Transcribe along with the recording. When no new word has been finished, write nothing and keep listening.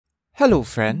Hello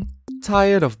friend,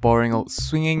 tired of boring old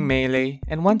swinging melee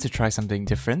and want to try something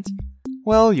different?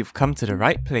 Well, you've come to the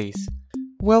right place.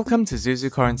 Welcome to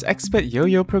Zuzucorn's Expert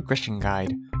Yoyo Progression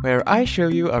Guide, where I show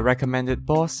you a recommended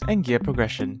boss and gear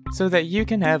progression so that you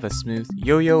can have a smooth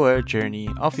yo-yoer journey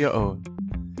of your own.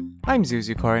 I'm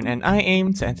Zuzucorn and I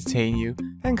aim to entertain you,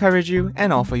 encourage you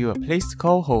and offer you a place to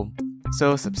call home.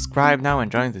 So subscribe now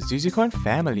and join the Zuzucorn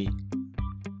family.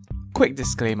 Quick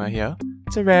disclaimer here.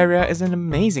 Terraria is an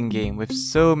amazing game with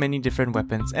so many different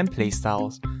weapons and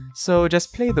playstyles, so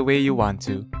just play the way you want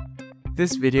to.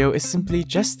 This video is simply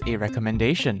just a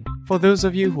recommendation for those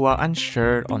of you who are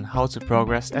unsure on how to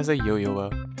progress as a yo-yoer.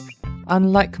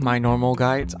 Unlike my normal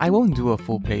guides, I won't do a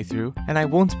full playthrough and I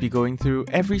won't be going through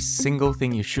every single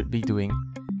thing you should be doing.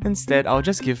 Instead, I'll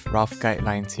just give rough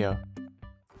guidelines here.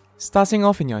 Starting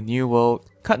off in your new world,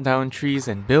 cut down trees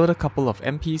and build a couple of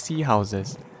NPC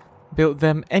houses. Build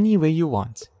them any way you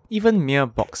want. Even mere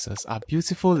boxes are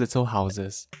beautiful little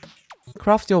houses.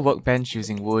 Craft your workbench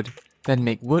using wood, then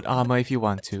make wood armor if you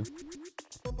want to.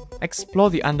 Explore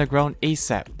the underground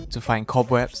ASAP to find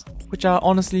cobwebs, which are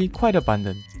honestly quite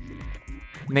abundant.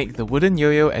 Make the wooden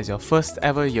yo-yo as your first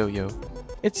ever yo-yo.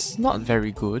 It's not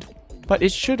very good, but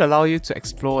it should allow you to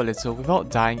explore a little without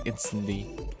dying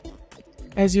instantly.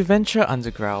 As you venture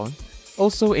underground,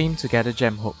 also aim to get a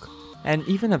gem hook, and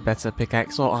even a better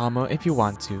pickaxe or armor if you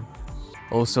want to.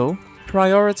 Also,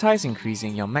 prioritize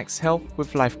increasing your max health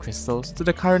with life crystals to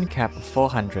the current cap of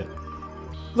 400.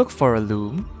 Look for a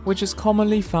loom, which is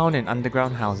commonly found in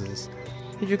underground houses.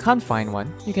 If you can't find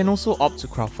one, you can also opt to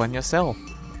craft one yourself.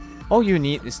 All you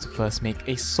need is to first make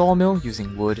a sawmill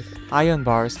using wood, iron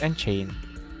bars and chain.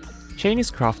 Chain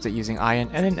is crafted using iron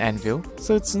and an anvil,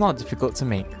 so it's not difficult to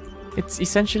make. It's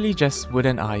essentially just wood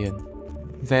and iron.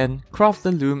 Then, craft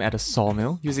the loom at a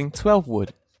sawmill using 12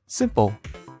 wood. Simple.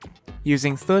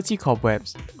 Using 30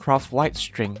 cobwebs, craft white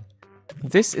string.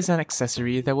 This is an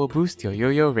accessory that will boost your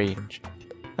yo-yo range.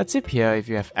 A tip here if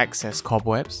you have excess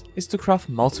cobwebs is to craft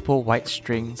multiple white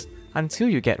strings until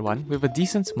you get one with a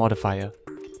decent modifier.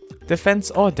 Defense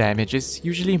or damage is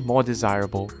usually more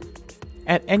desirable.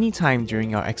 At any time during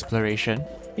your exploration,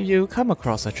 if you come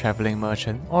across a travelling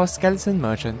merchant or a skeleton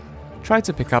merchant, try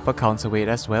to pick up a counterweight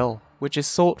as well, which is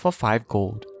sold for 5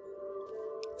 gold.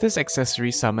 This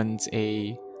accessory summons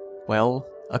a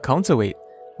counterweight,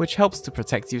 which helps to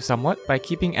protect you somewhat by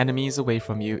keeping enemies away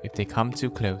from you if they come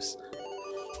too close.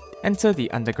 Enter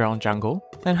the underground jungle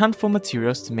and hunt for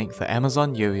materials to make the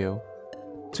Amazon yo-yo.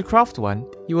 To craft one,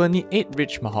 you will need 8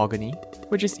 rich mahogany,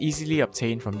 which is easily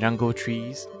obtained from jungle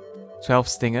trees, 12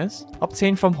 stingers,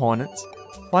 obtained from hornets,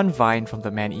 1 vine from the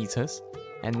man-eaters,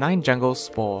 and 9 jungle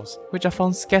spores, which are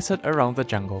found scattered around the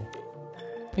jungle.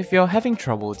 If you're having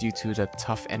trouble due to the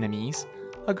tough enemies,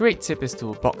 a great tip is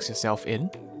to box yourself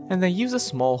in, and then use a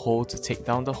small hole to take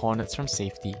down the hornets from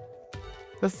safety.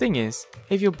 The thing is,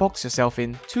 if you box yourself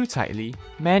in too tightly,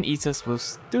 man-eaters will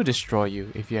still destroy you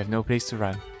if you have no place to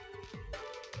run.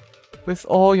 With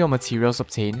all your materials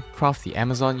obtained, craft the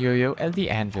Amazon yo-yo at the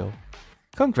anvil.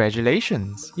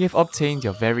 Congratulations! You have obtained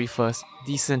your very first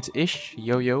decent-ish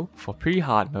yo-yo for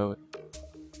Prehardmode.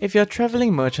 If your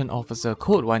travelling merchant offers a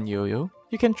Code 1 yo-yo,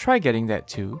 you can try getting that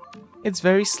too. It's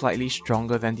very slightly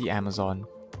stronger than the Amazon.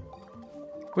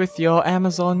 With your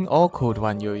Amazon or Code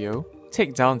 1 yo-yo,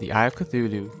 take down the Eye of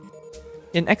Cthulhu.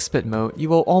 In Expert mode, you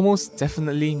will almost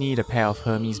definitely need a pair of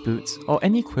Hermes boots or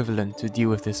any equivalent to deal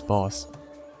with this boss.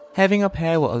 Having a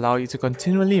pair will allow you to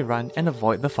continually run and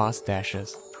avoid the fast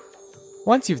dashes.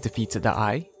 Once you've defeated the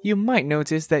Eye, you might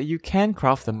notice that you can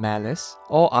craft the Malice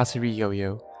or Artery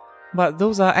yo-yo. But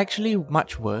those are actually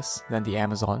much worse than the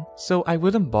Amazon, so I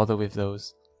wouldn't bother with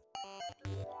those.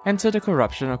 Enter the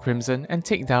Corruption of Crimson and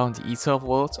take down the Eater of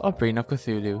Worlds or Brain of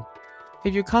Cthulhu.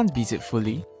 If you can't beat it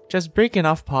fully, just break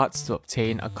enough parts to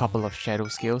obtain a couple of shadow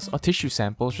scales or tissue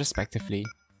samples respectively.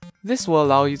 This will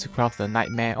allow you to craft the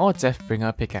Nightmare or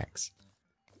Deathbringer pickaxe.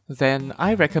 Then,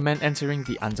 I recommend entering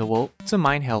the Underworld to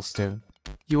mine Hellstone.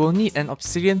 You will need an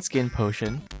Obsidian Skin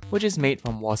Potion, which is made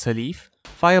from Water Leaf,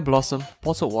 Fire Blossom,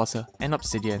 Bottled Water, and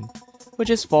Obsidian, which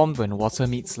is formed when water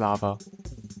meets lava.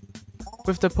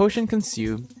 With the potion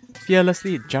consumed,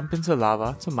 fearlessly jump into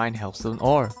lava to mine Hellstone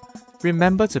ore.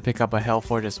 Remember to pick up a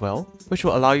Hellforge as well, which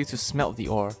will allow you to smelt the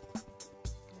ore.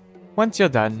 Once you're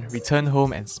done, return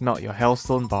home and smelt your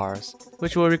Hellstone bars,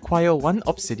 which will require 1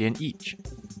 obsidian each.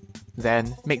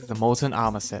 Then, make the Molten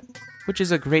Armor set, which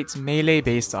is a great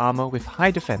melee-based armor with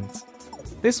high defense.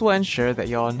 This will ensure that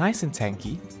you're nice and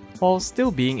tanky, while still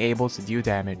being able to deal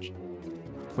damage.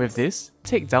 With this,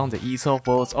 take down the Eater of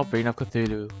Worlds or Brain of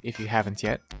Cthulhu if you haven't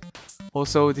yet.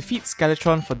 Also, defeat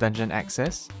Skeletron for dungeon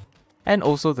access. and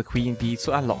also the Queen Bee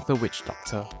to unlock the Witch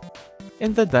Doctor.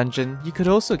 In the dungeon, you could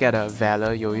also get a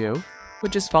Valor Yoyo,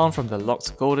 which is found from the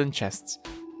locked golden chests.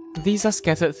 These are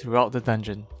scattered throughout the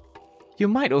dungeon. You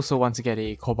might also want to get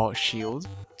a Cobalt Shield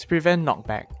to prevent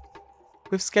knockback.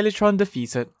 With Skeletron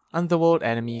defeated, Underworld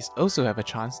enemies also have a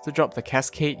chance to drop the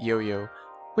Cascade Yoyo,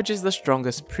 which is the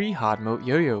strongest pre-Hardmode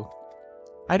Yoyo.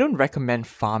 I don't recommend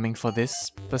farming for this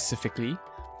specifically,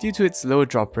 due to its low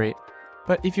drop rate,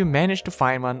 but if you manage to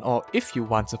find one or if you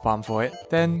want to farm for it,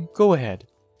 then go ahead.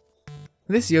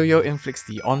 This Yoyo inflicts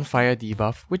the On Fire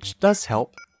debuff, which does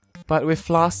help, but with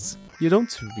flasks, you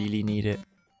don't really need it.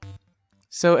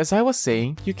 So as I was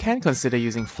saying, you can consider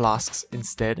using flasks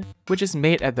instead, which is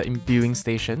made at the imbuing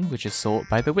station, which is sold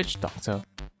by the Witch Doctor.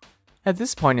 At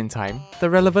this point in time, the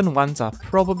relevant ones are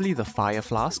probably the Fire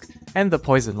Flask and the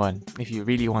Poison one, if you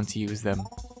really want to use them.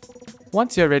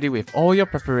 Once you're ready with all your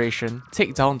preparation,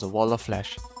 take down the Wall of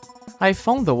Flesh. I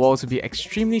found the wall to be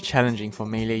extremely challenging for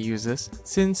melee users,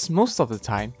 since most of the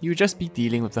time you'll just be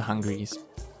dealing with the hungries.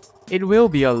 It will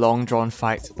be a long drawn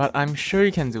fight, but I'm sure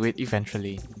you can do it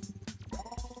eventually.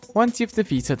 Once you've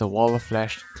defeated the Wall of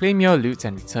Flesh, claim your loot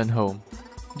and return home.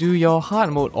 Do your hard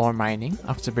mode ore mining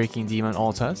after breaking demon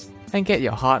altars, and get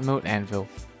your hard mode anvil.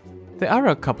 There are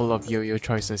a couple of Yoyo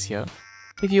choices here.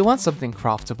 If you want something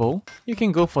craftable, you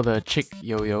can go for the Chick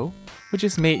Yoyo, which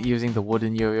is made using the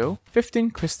wooden Yoyo,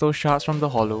 15 crystal shards from the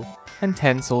hollow, and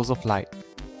 10 souls of light.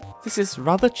 This is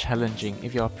rather challenging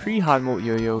if your pre-hard mode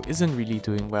Yoyo isn't really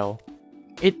doing well.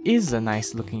 It is a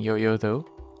nice looking Yoyo though.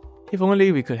 If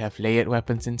only we could have layered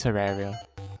weapons in Terraria.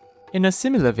 In a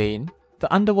similar vein,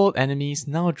 the underworld enemies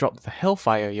now drop the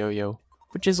Hellfire Yoyo,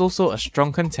 which is also a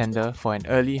strong contender for an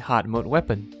early hard mode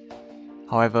weapon.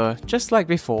 However, just like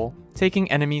before, taking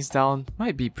enemies down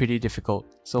might be pretty difficult,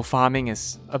 so farming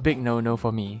is a big no-no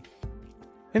for me.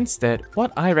 Instead,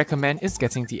 what I recommend is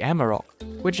getting the Amarok,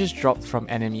 which is dropped from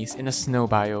enemies in a snow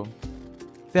biome.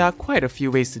 There are quite a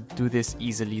few ways to do this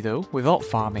easily though, without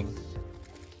farming.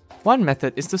 One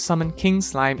method is to summon King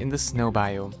Slime in the snow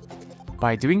biome.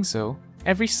 By doing so,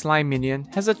 every slime minion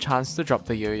has a chance to drop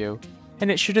the Yoyo,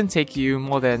 and it shouldn't take you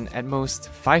more than at most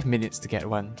 5 minutes to get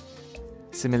one.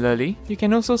 Similarly, you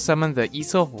can also summon the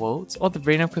Eater of Worlds or the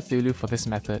Brain of Cthulhu for this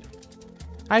method.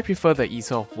 I prefer the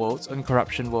Eater of Worlds on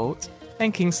Corruption Worlds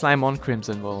and King Slime on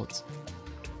Crimson Worlds.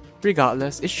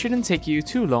 Regardless, it shouldn't take you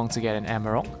too long to get an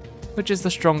Amarok, which is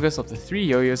the strongest of the 3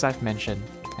 Yoyos I've mentioned,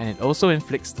 and it also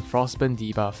inflicts the Frostburn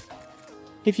debuff.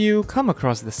 If you come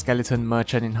across the Skeleton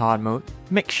Merchant in hard mode,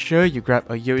 make sure you grab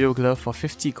a Yoyo glove for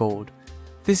 50 gold.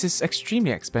 This is extremely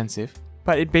expensive,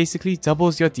 but it basically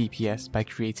doubles your DPS by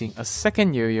creating a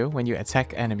second Yoyo when you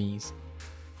attack enemies.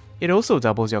 It also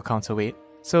doubles your counterweight,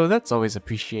 so that's always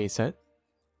appreciated.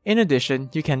 In addition,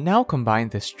 you can now combine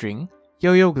the string,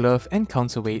 Yoyo glove and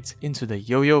counterweight into the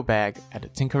Yoyo bag at the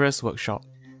Tinkerer's Workshop.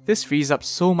 This frees up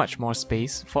so much more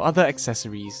space for other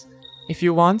accessories. If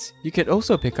you want, you could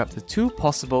also pick up the 2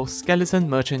 possible Skeleton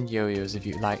Merchant Yoyos if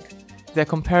you'd like. They're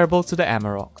comparable to the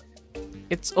Amarok.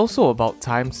 It's also about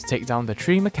time to take down the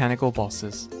 3 mechanical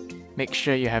bosses. Make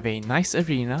sure you have a nice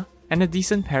arena and a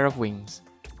decent pair of wings.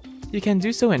 You can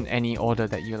do so in any order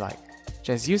that you like.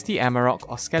 Just use the Amarok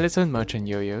or Skeleton Merchant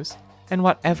Yoyos, and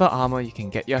whatever armor you can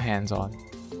get your hands on.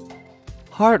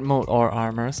 Hard mode ore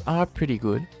armors are pretty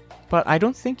good, but I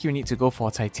don't think you need to go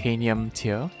for Titanium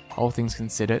tier, all things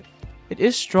considered. It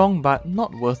is strong but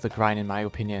not worth the grind in my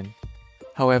opinion.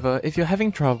 However, if you're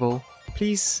having trouble,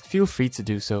 please feel free to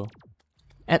do so.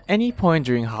 At any point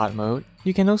during hard mode,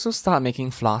 you can also start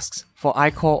making flasks for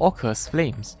Ichor or Cursed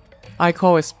Flames.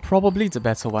 Ichor is probably the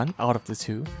better one out of the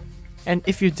 2. And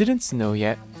if you didn't know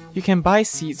yet, you can buy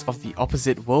seeds of the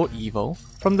opposite world evil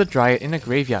from the Dryad in a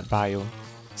graveyard biome.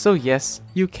 So yes,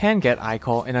 you can get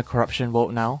Ichor in a corruption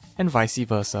world now, and vice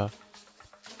versa.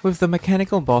 With the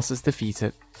mechanical bosses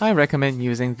defeated, I recommend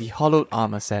using the hollowed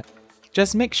armor set.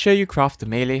 Just make sure you craft the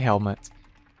melee helmet.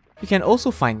 You can also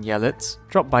find Yellets,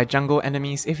 dropped by jungle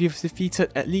enemies if you've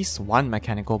defeated at least one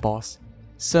mechanical boss.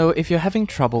 So if you're having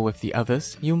trouble with the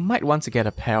others, you might want to get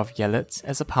a pair of Yellets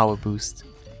as a power boost.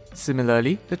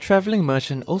 Similarly, the Travelling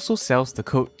Merchant also sells the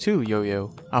Code 2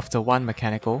 Yoyo after one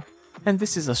mechanical, and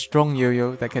this is a strong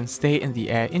Yoyo that can stay in the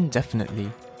air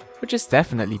indefinitely, which is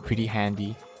definitely pretty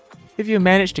handy. If you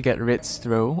manage to get Rit's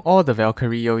Throw or the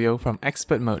Valkyrie Yoyo from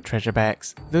Expert Mode treasure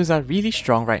bags, those are really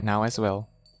strong right now as well.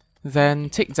 Then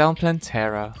take down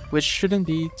Plantera, which shouldn't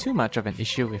be too much of an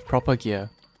issue with proper gear.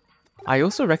 I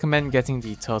also recommend getting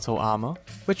the Turtle Armor,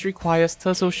 which requires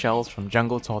turtle shells from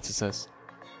jungle tortoises.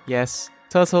 Yes,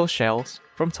 turtle shells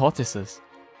from tortoises.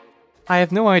 I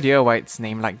have no idea why it's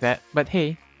named like that, but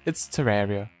hey, it's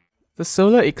Terraria. The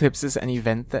solar eclipse is an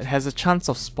event that has a chance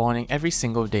of spawning every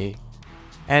single day,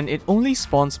 and it only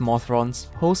spawns Mothrons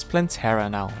post Plantera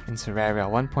now in Terraria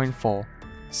 1.4.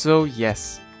 So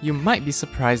yes, you might be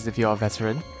surprised if you're a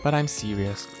veteran, but I'm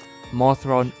serious.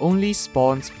 Mothron only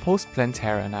spawns post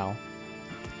Plantera now.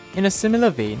 In a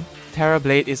similar vein,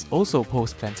 Terrorblade is also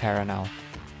post Plantera now.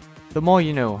 The more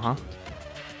you know, huh?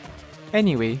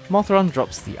 Anyway, Mothron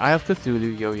drops the Eye of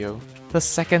Cthulhu Yoyo, the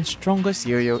second strongest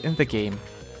Yoyo in the game.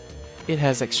 It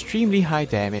has extremely high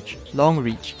damage, long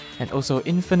reach, and also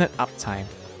infinite uptime.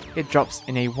 It drops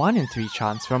in a 1 in 3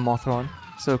 chance from Mothron,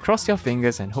 so cross your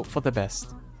fingers and hope for the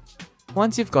best.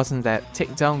 Once you've gotten that,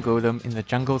 take down Golem in the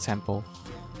Jungle Temple.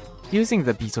 Using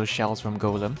the Beetle Shells from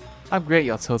Golem, upgrade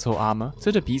your Turtle Armor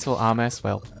to the Beetle Armor as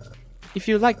well. If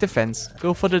you like defense,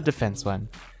 go for the defense one.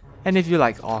 And if you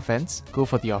like offense, go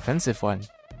for the offensive one.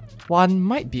 One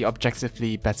might be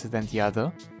objectively better than the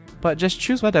other, but just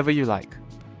choose whatever you like.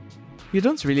 You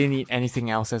don't really need anything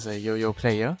else as a Yoyo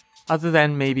player, other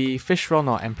than maybe Fishron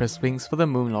or Empress Wings for the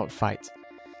Moonlord fight.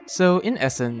 So in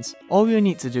essence, all you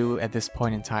need to do at this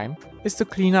point in time is to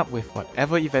clean up with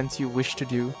whatever events you wish to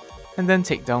do, and then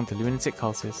take down the Lunatic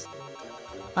Cultist.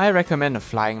 I recommend a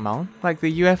flying mount, like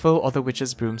the UFO or the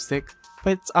Witch's Broomstick,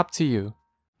 but it's up to you.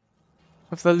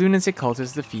 With the Lunatic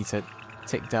Cultist defeated,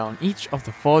 take down each of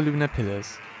the 4 lunar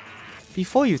pillars.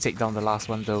 Before you take down the last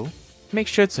one though, make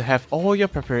sure to have all your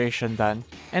preparation done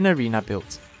and arena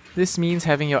built. This means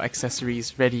having your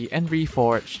accessories ready and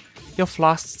reforged, your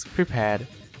flasks prepared,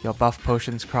 your buff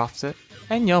potions crafted,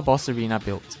 and your boss arena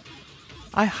built.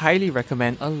 I highly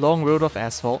recommend a long road of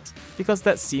asphalt because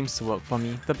that seems to work for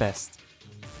me the best.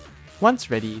 Once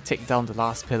ready, take down the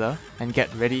last pillar and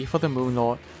get ready for the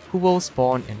Moonlord, who will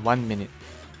spawn in 1 minute.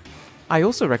 I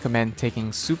also recommend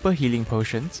taking super healing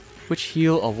potions, which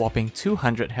heal a whopping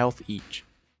 200 health each.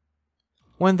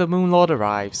 When the Moonlord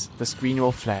arrives, the screen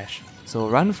will flash, so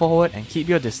run forward and keep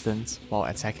your distance while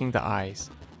attacking the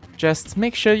eyes. Just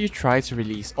make sure you try to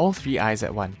release all 3 eyes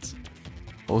at once.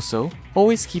 Also,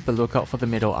 always keep a lookout for the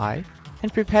middle eye,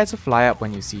 and prepare to fly up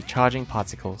when you see charging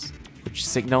particles, which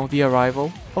signal the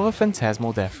arrival of a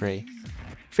phantasmal death ray.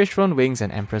 Fishron Wings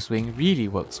and Empress Wing really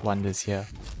works wonders here.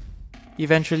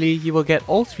 Eventually, you will get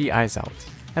all 3 eyes out,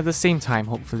 at the same time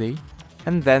hopefully,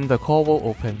 and then the core will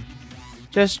open.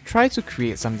 Just try to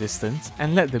create some distance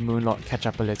and let the Moonlord catch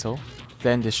up a little,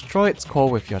 then destroy its core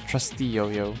with your trusty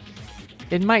Yoyo.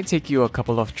 It might take you a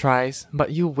couple of tries,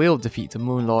 but you will defeat the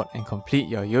Moonlord and complete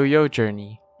your Yoyo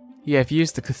journey. You have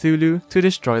used the Cthulhu to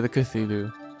destroy the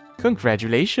Cthulhu.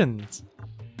 Congratulations!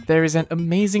 There is an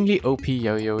amazingly OP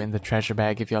Yoyo in the treasure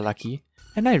bag if you're lucky,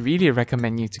 and I really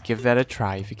recommend you to give that a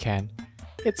try if you can.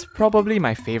 It's probably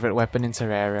my favorite weapon in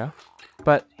Terraria,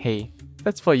 but hey,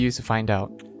 that's for you to find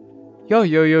out. Your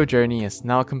Yoyo journey is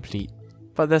now complete,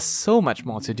 but there's so much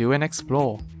more to do and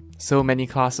explore. So many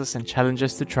classes and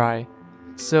challenges to try,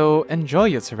 so enjoy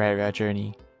your Terraria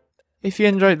journey. If you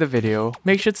enjoyed the video,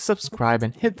 make sure to subscribe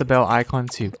and hit the bell icon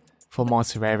too, for more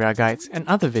Terraria guides and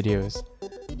other videos.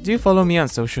 Do follow me on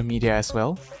social media as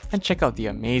well, and check out the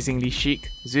amazingly chic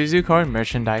Zuzucorn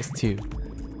merchandise too.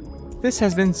 This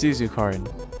has been Zuzucorn.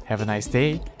 Have a nice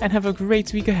day, and have a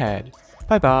great week ahead.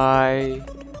 Bye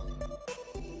bye!